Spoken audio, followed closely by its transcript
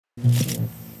I'm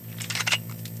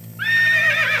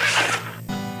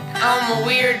a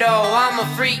weirdo, I'm a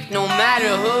freak, no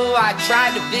matter who I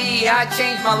try to be. I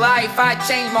changed my life, I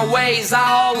changed my ways, I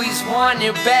always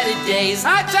wanted better days.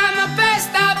 I tried my best,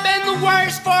 I've been the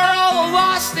worst, for all the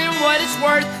lost and what it's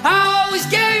worth. I always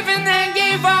gave and then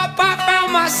gave up, I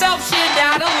found myself shit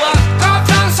out of luck. I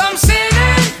found some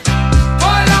sinning,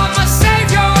 but I'm a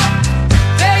savior.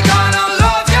 They gonna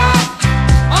love ya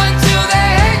until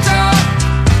they hate ya.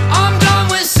 I'm done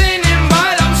with sinning,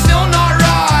 but I'm still not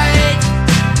right.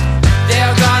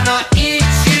 They're gonna eat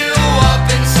you up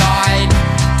inside.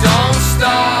 Don't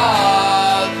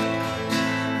stop,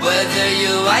 whether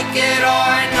you like it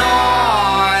or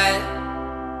not.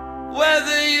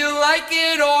 Whether you like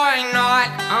it or not.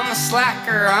 I'm a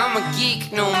slacker, I'm a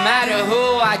geek, no matter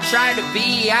who I try to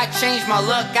be. I changed my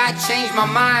look, I changed my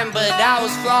mind, but I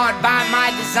was flawed by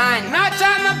my design. And I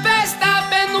tried my best, I've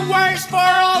been the worst, for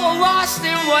all the lost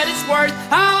and what it's worth.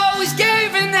 I always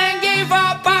gave and then gave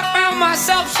up, I found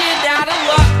myself shit out of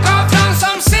luck. I found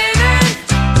some sinning,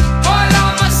 but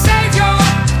I'm a savior.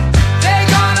 They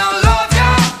gonna love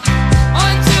ya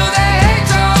until they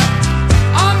hate ya.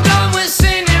 I'm done with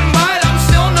sinning, but I'm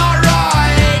still not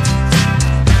right.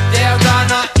 They're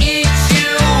gonna eat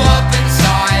you up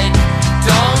inside.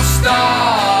 Don't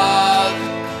stop,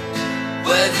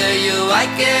 whether you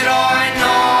like it or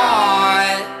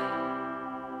not.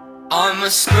 I'm a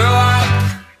screw up,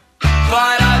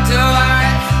 but I'll do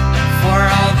it for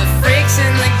all the freaks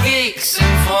and the geeks,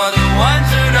 and for the ones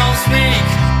who don't speak.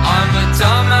 I'm a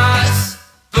dumbass.